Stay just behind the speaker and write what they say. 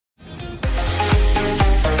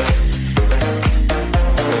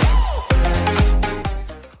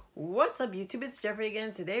What's up YouTube, it's Geoffrey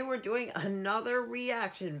again. Today we're doing another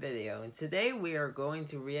reaction video. And today we are going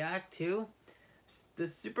to react to the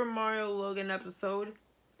supermariologan episode,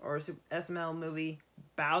 or SML movie,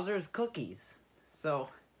 Bowser's Cookies. So,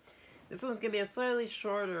 this one's going to be a slightly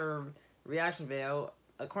shorter reaction video.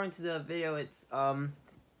 According to the video, it's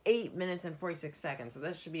 8 minutes and 46 seconds. So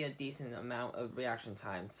that should be a decent amount of reaction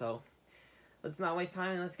time. So, let's not waste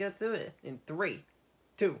time and let's get through it. In 3,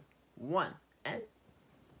 2, 1, and...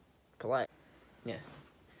 play. Yeah.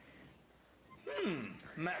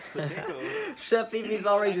 Mashed potatoes. Chef Phoebe's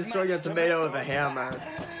already destroyed a tomato with a hammer.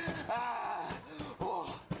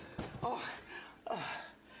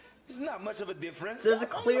 It's not much of a difference. There's a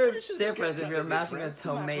clear difference if you're mashing a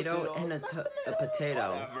tomato and a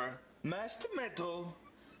potato. Whatever. Mashed tomato.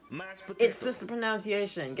 Mashed potato. It's just the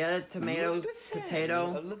pronunciation. Get it? Tomato,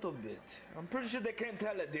 potato. A little bit. I'm pretty sure they can't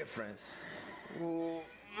tell the difference.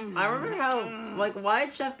 I remember how, like, why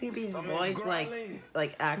did Chef Pee-Pee's voice,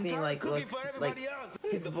 like acting like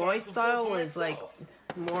his voice style was, like,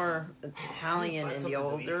 more Italian in the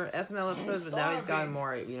older SML episodes, but now he's gotten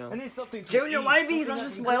more, you know, Junior Wifey's on the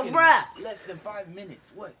spoiled brat! Less than 5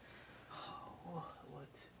 minutes, what? What?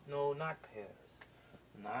 No, not pears.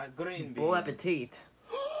 Not green beans. Bon appetit.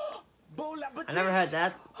 I never had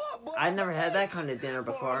that. I never had that kind of dinner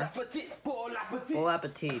before. Bon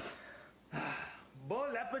appetit.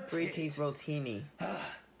 Bon appetit. 3 cheese rotini.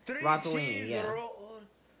 Rottolini, yeah.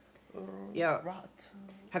 Yeah.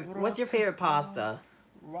 What's your favorite pasta?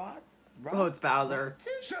 Oh, it's Bowser.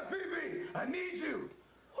 Chef Pee-Pee, I need you.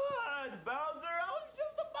 What, Bowser? I was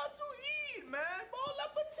just about to eat, man. Bon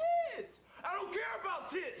appetit. I don't care about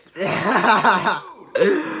tits.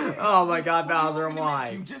 Oh my God, Bowser,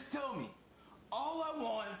 why? You just tell me. All I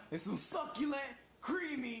want is some succulent,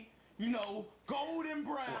 creamy, you know, golden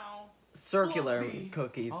brown, circular fluffy,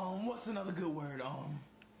 cookies. What's another good word?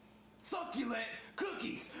 Succulent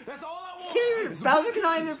cookies. That's all I want. Bowser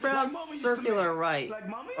cannot even pronounce circular right,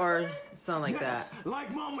 or something like that.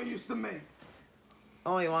 Like Mama used to make.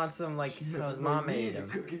 Oh, he wants them like how his mom made them.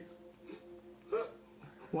 Cookies.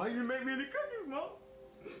 Why you make me any cookies, Mom?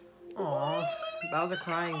 Aww, Bowser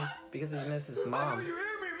crying because he misses his I mom. know you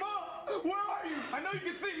hear me, Mom. Where are you? I know you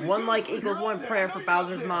can see me. One too. like equals one prayer for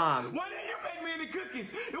Bowser's mom. Why didn't you make me any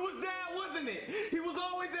cookies? It was Dad, wasn't it? He was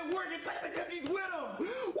always at work and take the cookies with him.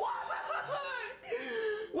 Why?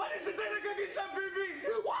 Why didn't you take the cookies, Chef Pee-Pee?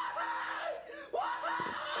 Why?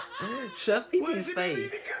 Chef Pee-Pee's face. Why did you make me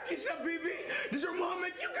any cookies, Chef Pee-Pee? Did your mom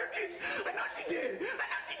make you cookies? I know she did.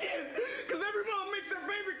 Because every mom makes her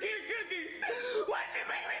favorite kid cookies. Why did she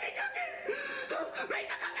make me any cookies? Make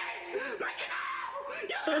the cookies! Make it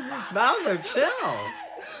now! Bowser, chill.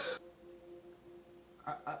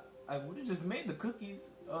 I would have just made the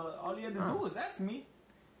cookies. All you had to do was ask me.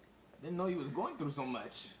 I didn't know you was going through so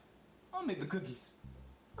much. I'll make the cookies.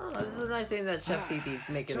 Oh, this is a nice thing that Chef Pee-Pee's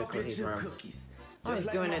making the cookies for him. Oh, he's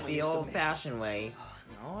doing it the old-fashioned way.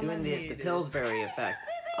 Doing the Pillsbury effect.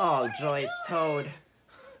 Oh, joy, it's Toad.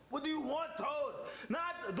 What do you want, Toad?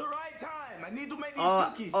 Not the right time. I need to make these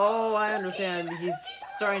cookies. Oh, I understand. He's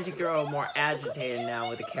starting to grow more agitated now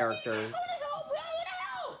with the characters.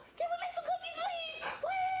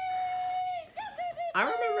 I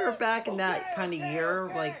remember back in that kind of year,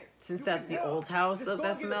 like, since that's the old house of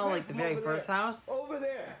SML, like the very first house,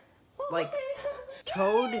 like,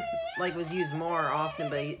 Toad, like, was used more often,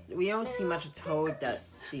 but we don't see much of Toad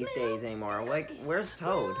these days anymore. Like, where's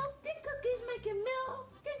Toad?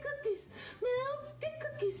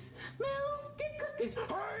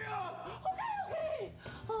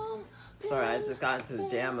 Sorry, I just got into the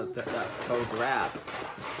jam of Toad's rap.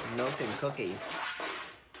 Milk and cookies.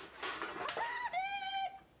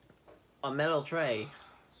 A metal tray.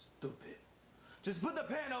 Stupid. Just put the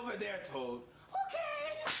pan over there, Toad.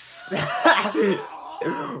 Okay.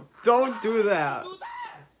 Don't do that.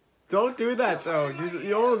 Don't do that, Toad.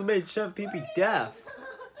 You almost made Chef Pee-Pee deaf.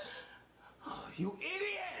 You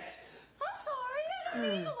idiot! I'm sorry. I didn't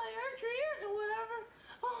mean to like hurt your ears or whatever.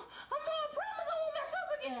 I promise I won't mess up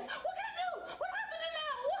again. What can I do? What happened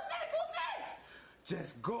now? What's next?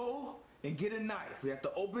 Just go and get a knife. We have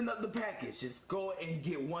to open up the package. Just go and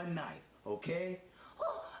get one knife, okay?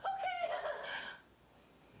 Oh, okay.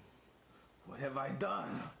 What have I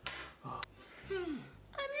done? A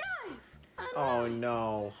knife. Oh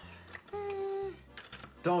no.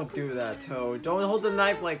 Don't do that, Toad. Don't hold the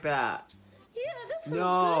knife like that. Yeah, this feels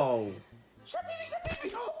No. good. Chef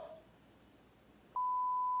Pee-Pee.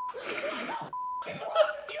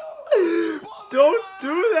 Don't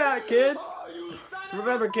do that, kids.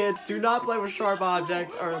 Remember, kids, do not play with sharp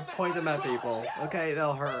objects or point them at people. Okay,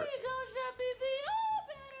 they'll hurt. There you go, Chef Pee-Pee. Oh,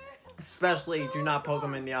 better. Especially, do not poke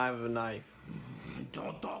him in the eye with a knife.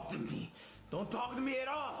 Don't talk to me. Don't talk to me at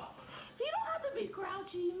all. You don't have to be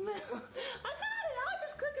grouchy, man. I got it. I'll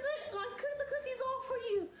just cook the cookies all for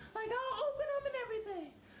you. Like, I'll open them and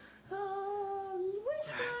everything. Which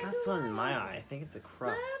side I got do something in I my open? eye. I think it's a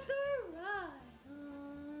crust. Left or right?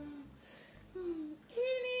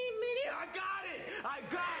 Eeny, meeny. I got it. I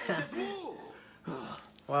got it. Just move.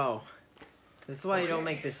 Whoa. This is why you don't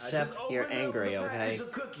make this I chef just here opened up angry, the okay? package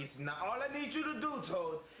of cookies. Now all I need you to do,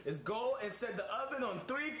 Toad, is go and set the oven on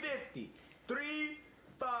 350. 350.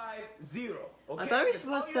 Okay? I thought we were That's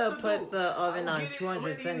all supposed you to have put do. the oven I will on get it ready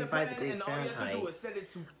in the 275 pan, degrees and all you have to Fahrenheit. do is set it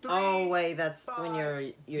to Oh wait, that's when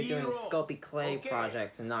 350. you're doing Sculpey clay Okay.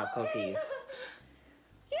 projects and not cookies.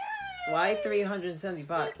 Yeah. Why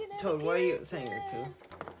 375? Baking in Toad, the what are you kitchen. saying here too?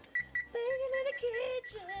 Baking in the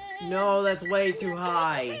kitchen. No, that's way too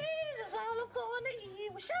high. That's all I'm going to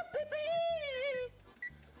eat with some pee-pee.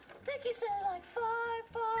 I think he said like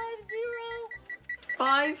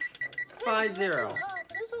 550. 550. It's hot,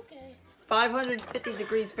 but it's okay. 550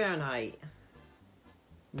 degrees Fahrenheit.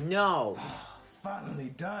 No. Finally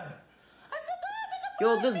done. I said the oven.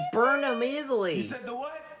 You'll just burn them You easily. said the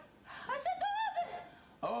what? I said the oven.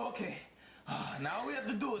 Oh, okay. Now all we have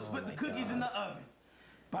to do is put the cookies in the oven.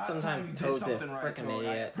 By the time Sometimes you did Toad's a something right, frickin' Toad, I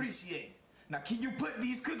idiot. appreciate it. Now, can you put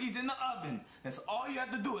these cookies in the oven? That's all you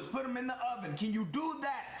have to do is put them in the oven. Can you do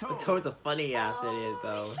that, Toad? Toad's a funny ass idiot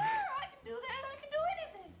though. Sure, I can do that. I can do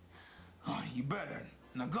anything. Oh, you better.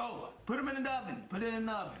 Now go. Put them in the oven. Put it in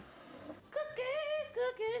the oven. Cookies,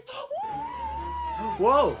 cookies.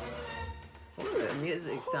 Whoa! What are the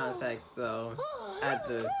music sound effects though? Add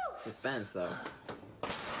the suspense though. Now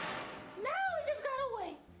we just gotta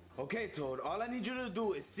wait. Okay, Toad. All I need you to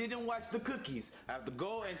do is sit and watch the cookies. I have to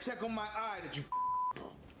go and check on my eye that you.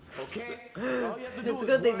 Okay? All you have to do It's a is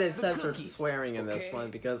good thing watch they the censored cookies, swearing in this okay? one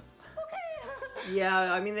because Okay.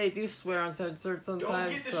 yeah, I mean they do swear on censored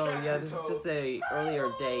sometimes. get So yeah, distracted, this is Toad. just a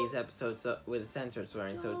earlier days episode with censored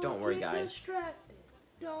swearing. So don't worry, get guys. Distracted.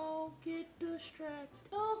 Don't get distracted.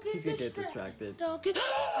 Don't get He's gonna get distracted. distracted. Don't get.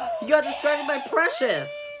 You got distracted by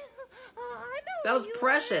Precious. I know That was you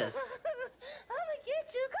Precious. are. I'm gonna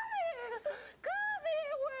get you. Come here. Come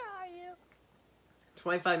here. Where are you?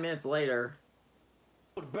 25 minutes later.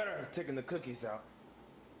 Toad better have taken the cookies out.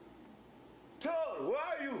 Toad, where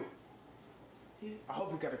are you? I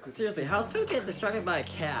hope you got a cookie. Seriously, how's Toad get distracted by a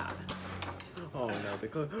cab? Oh no, the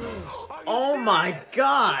cook. Are you Oh my serious?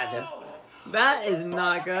 god! Toad! That is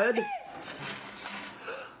not good.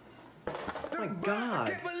 Oh my I god.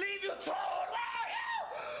 can't believe you, Toad! Where are you?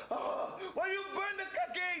 Oh, why you burn the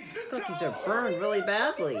cookies? Cookies are Toad! burned really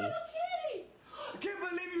badly. Little kitty. I can't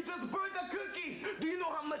believe you just burnt the cookies! Do you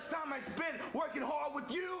know how much time I spent working hard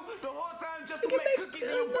with you the whole time just to You make can cookies make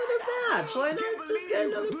and you another burnt them? batch. Why I can't not just believe get you.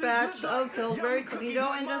 another Do these batch look of like Pillsbury yummy cookie cookies dough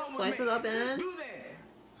my and just mom slice would it up make? in? Do that.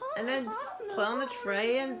 And then put on the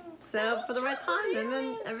tray and set up for the right time, and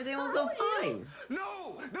then everything will go fine.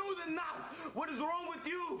 No, those are not. What is wrong with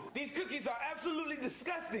you? These cookies are absolutely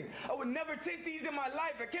disgusting. I would never taste these in my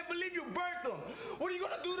life. I can't believe you burnt them. What are you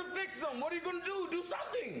gonna do to fix them? What are you gonna do? Do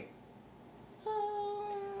something.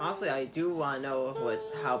 Honestly, I do want to know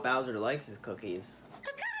how Bowser likes his cookies. I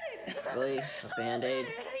got it. Really? A Band-Aid?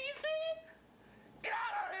 You see? Get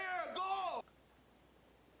out of here. Go.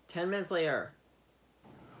 10 minutes later.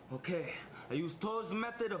 Okay, I used Toad's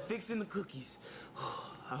method of fixing the cookies.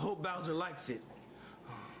 I hope Bowser likes it.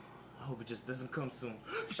 I hope it just doesn't come soon.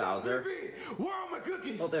 Bowser? Where are my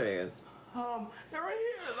cookies? Oh, there he is. They're right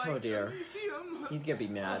here. Like, Oh, dear. You see them? He's gonna be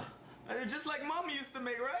mad. They're just like Mama used to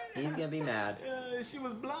make, right? He's gonna be mad. She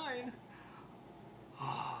was blind.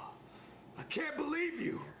 I can't believe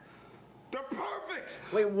you. They're perfect.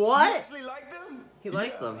 Wait, You what? actually like them? He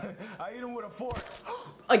likes them. I eat them with a fork.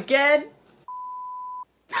 Again?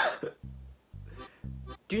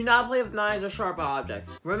 Do not play with knives or sharp objects.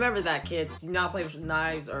 Remember that, kids. Do not play with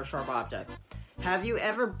knives or sharp objects. Have you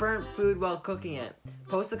ever burnt food while cooking it?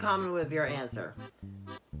 Post a comment with your answer.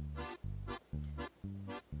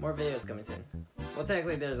 More videos coming soon. Well,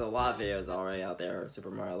 technically, there's a lot of videos already out there, Super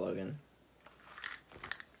Mario Logan.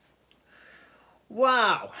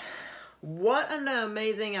 Wow. What an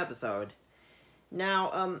amazing episode.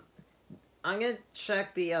 Now, I'm gonna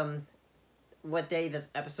check the, what day this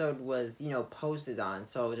episode was, posted on,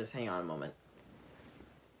 so just hang on a moment.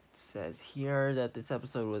 It says here that this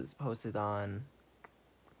episode was posted on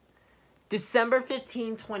December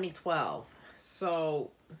 15, 2012.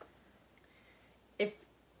 So,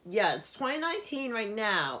 it's 2019 right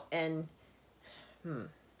now, and, this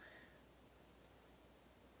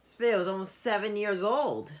video is almost 7 years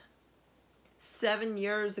old. 7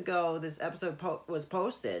 years ago, this episode was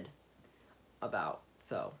posted. about.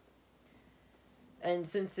 So, and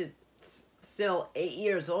since it's still 8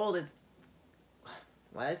 years old, it's,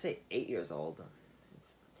 why did I say 8 years old?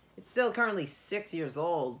 It's still currently 6 years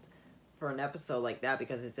old for an episode like that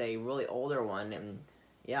because it's a really older one, and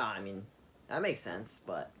yeah, I mean, that makes sense,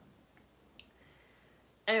 but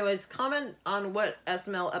anyways, comment on what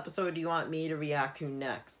SML episode you want me to react to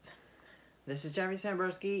next. This is Geoffrey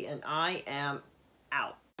Sambursky, and I am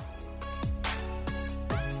out.